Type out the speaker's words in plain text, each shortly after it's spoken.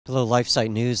Hello,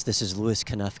 LifeSite News. This is Louis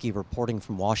Kanufke reporting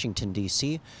from Washington,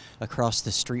 D.C. Across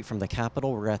the street from the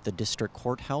Capitol, we're at the District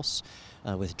Courthouse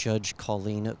with Judge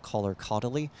Colleen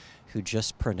Collar-Cotterly, who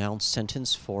just pronounced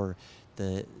sentence for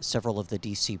several of the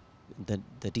DC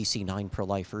 9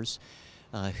 pro-lifers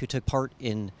who took part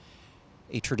in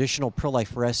a traditional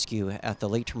pro-life rescue at the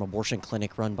late-term abortion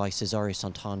clinic run by Cesare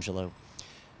Santangelo.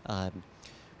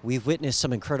 We've witnessed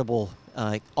some incredible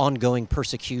ongoing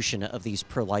persecution of these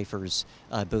pro-lifers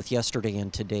both yesterday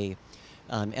and today.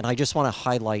 And I just want to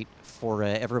highlight for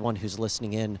everyone who's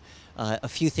listening in a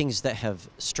few things that have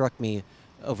struck me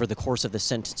over the course of the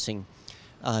sentencing.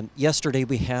 Yesterday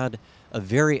we had a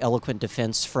very eloquent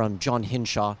defense from John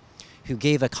Hinshaw, who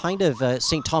gave a kind of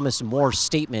St. Thomas More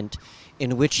statement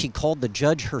in which he called the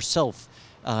judge herself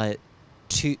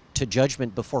to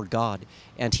judgment before God.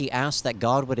 And he asked that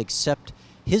God would accept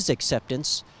his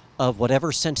acceptance of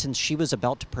whatever sentence she was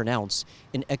about to pronounce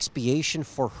in expiation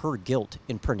for her guilt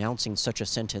in pronouncing such a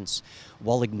sentence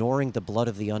while ignoring the blood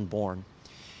of the unborn.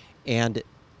 And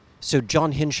so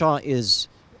John Hinshaw is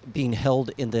being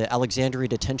held in the Alexandria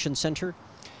Detention Center.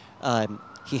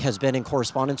 He has been in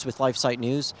correspondence with LifeSite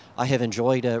News. I have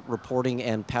enjoyed reporting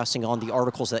and passing on the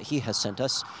articles that he has sent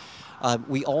us.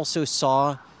 We also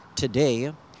saw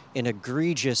today an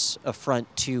egregious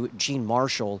affront to Jean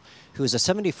Marshall, who is a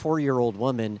 74-year-old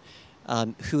woman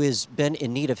who has been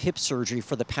in need of hip surgery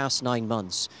for the past 9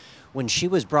 months. When she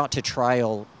was brought to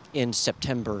trial in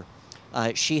September,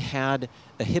 she had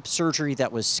a hip surgery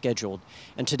that was scheduled.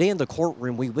 And today in the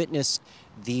courtroom, we witnessed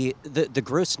the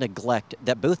gross neglect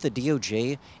that both the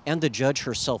DOJ and the judge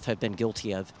herself have been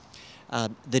guilty of.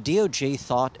 The DOJ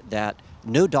thought that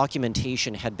no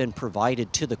documentation had been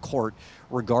provided to the court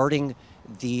regarding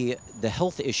the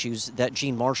health issues that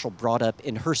Jean Marshall brought up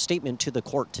in her statement to the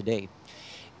court today.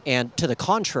 And to the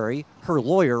contrary, her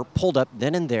lawyer pulled up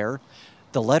then and there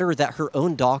the letter that her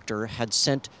own doctor had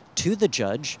sent to the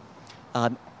judge,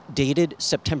 dated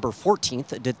September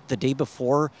 14th, the day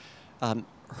before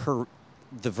the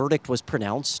verdict was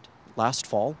pronounced last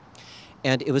fall.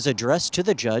 And it was addressed to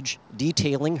the judge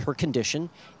detailing her condition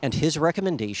and his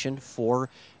recommendation for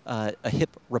a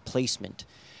hip replacement.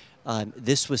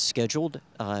 This was scheduled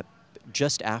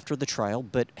just after the trial,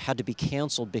 but had to be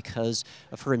canceled because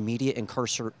of her immediate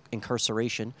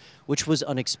incarceration, which was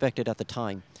unexpected at the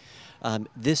time.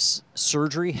 This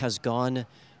surgery has gone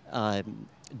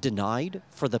denied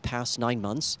for the past 9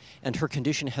 months, and her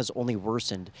condition has only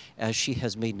worsened, as she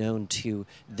has made known to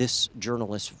this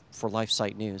journalist for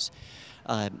LifeSite News.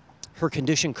 Her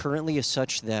condition currently is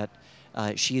such that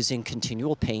she is in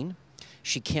continual pain.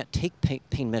 She can't take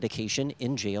pain medication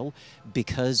in jail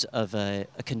because of a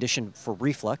condition for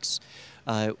reflux,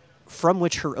 from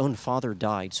which her own father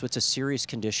died. So it's a serious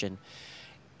condition.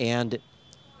 And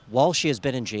while she has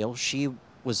been in jail, she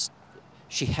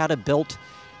had a belt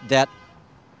that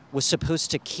was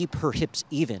supposed to keep her hips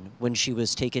even when she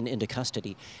was taken into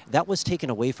custody. That was taken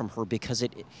away from her because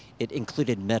it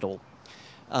included metal.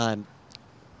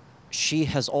 She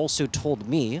has also told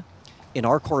me in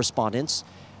our correspondence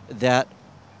that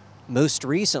most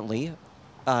recently,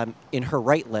 in her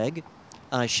right leg,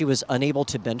 she was unable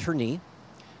to bend her knee.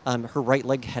 Her right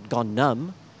leg had gone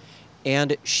numb,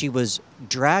 and she was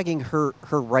dragging her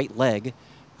right leg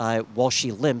while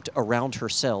she limped around her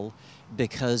cell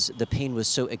because the pain was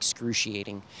so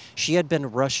excruciating. She had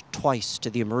been rushed twice to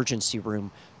the emergency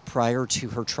room prior to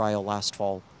her trial last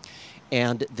fall.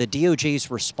 And the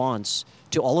DOJ's response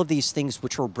to all of these things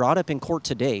which were brought up in court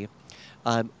today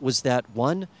was that,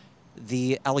 one,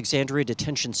 the Alexandria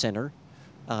Detention Center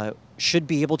should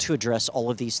be able to address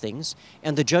all of these things,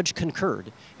 and the judge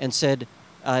concurred and said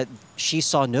she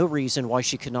saw no reason why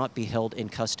she could not be held in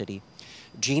custody.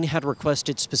 Jean had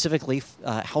requested specifically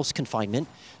house confinement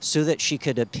so that she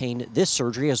could obtain this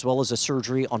surgery as well as a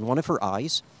surgery on one of her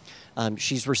eyes.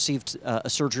 She's received a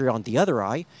surgery on the other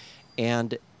eye,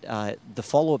 and the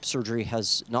follow-up surgery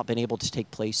has not been able to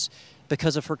take place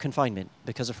because of her confinement,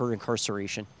 because of her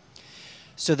incarceration.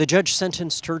 So the judge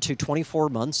sentenced her to 24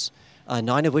 months,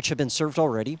 9 of which have been served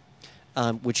already,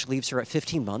 which leaves her at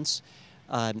 15 months.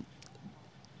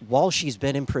 While she's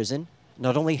been in prison,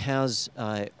 not only has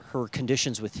her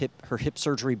conditions with her hip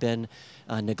surgery been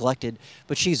neglected,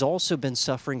 but she's also been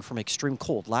suffering from extreme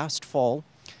cold. Last fall,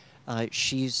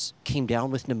 she's came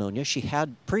down with pneumonia. She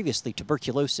had previously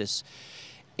tuberculosis,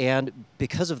 and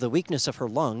because of the weakness of her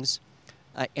lungs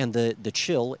and the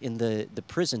chill in the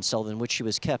prison cell in which she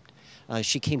was kept,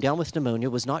 she came down with pneumonia,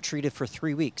 was not treated for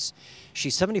 3 weeks.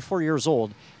 She's 74 years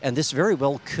old, and this very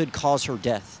well could cause her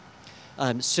death.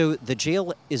 So the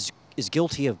jail is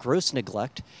guilty of gross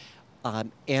neglect,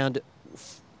 and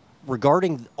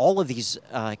regarding all of these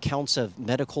counts of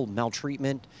medical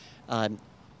maltreatment and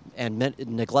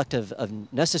neglect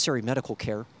of necessary medical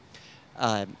care,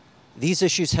 these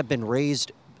issues have been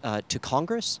raised to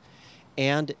Congress,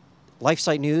 and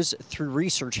LifeSite News, through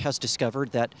research, has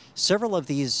discovered that several of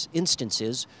these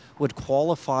instances would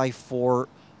qualify for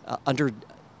under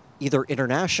either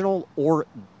international or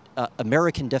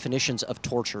American definitions of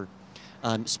torture,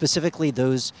 specifically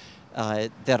those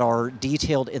that are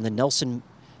detailed in the Nelson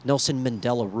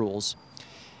Mandela rules.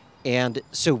 And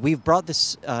so we've brought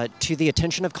this to the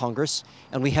attention of Congress,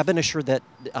 and we have been assured that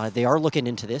they are looking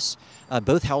into this.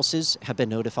 Both houses have been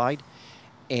notified,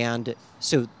 and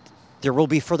so there will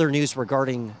be further news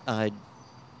regarding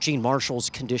Jean Marshall's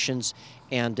conditions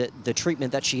and the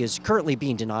treatment that she is currently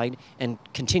being denied and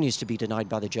continues to be denied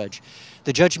by the judge.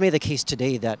 The judge made the case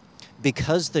today that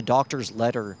because the doctor's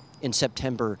letter in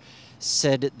September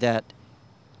said that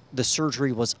the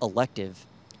surgery was elective,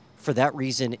 for that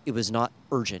reason it was not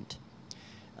urgent,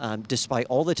 despite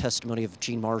all the testimony of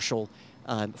Jean Marshall,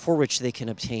 for which they can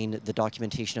obtain the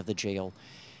documentation of the jail.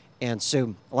 And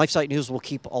so LifeSite News will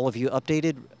keep all of you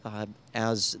updated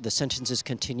as the sentences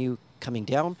continue coming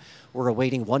down. We're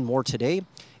awaiting one more today,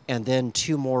 and then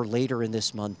 2 more later in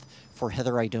this month for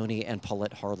Heather Idoni and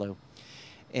Paulette Harlow.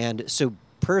 And so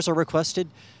prayers are requested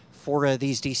for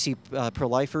these DC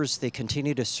pro-lifers. They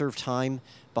continue to serve time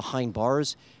behind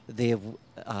bars. They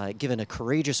have given a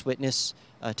courageous witness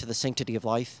to the sanctity of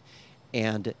life,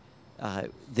 and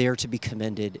they are to be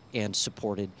commended and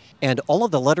supported. And all of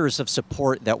the letters of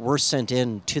support that were sent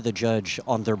in to the judge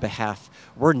on their behalf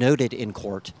were noted in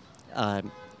court.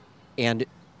 And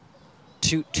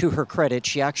to her credit,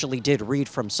 she actually did read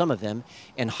from some of them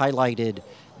and highlighted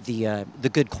the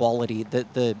good quality,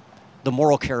 the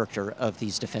moral character of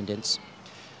these defendants.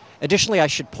 Additionally, I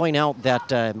should point out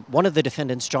that one of the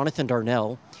defendants, Jonathan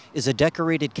Darnell, is a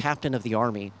decorated captain of the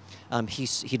Army.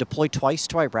 He deployed twice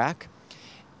to Iraq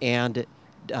and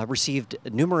received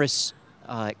numerous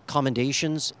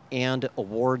commendations and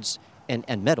awards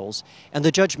and medals, and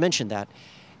the judge mentioned that.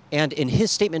 And in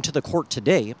his statement to the court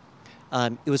today,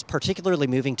 it was particularly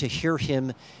moving to hear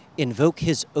him invoke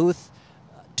his oath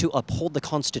to uphold the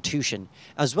Constitution,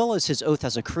 as well as his oath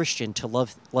as a Christian to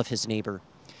love his neighbor.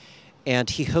 And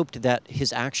he hoped that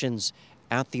his actions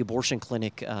at the abortion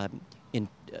clinic in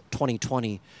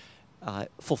 2020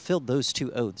 fulfilled those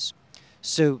 2 oaths.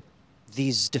 So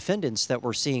these defendants that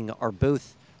we're seeing are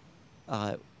both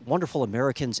wonderful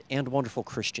Americans and wonderful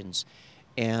Christians.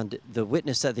 And the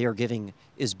witness that they are giving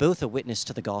is both a witness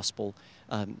to the gospel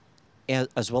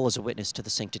as well as a witness to the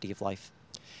sanctity of life.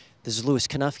 This is Louis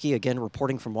Konufke, again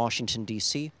reporting from Washington,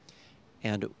 D.C.,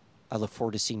 and I look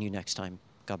forward to seeing you next time.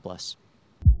 God bless.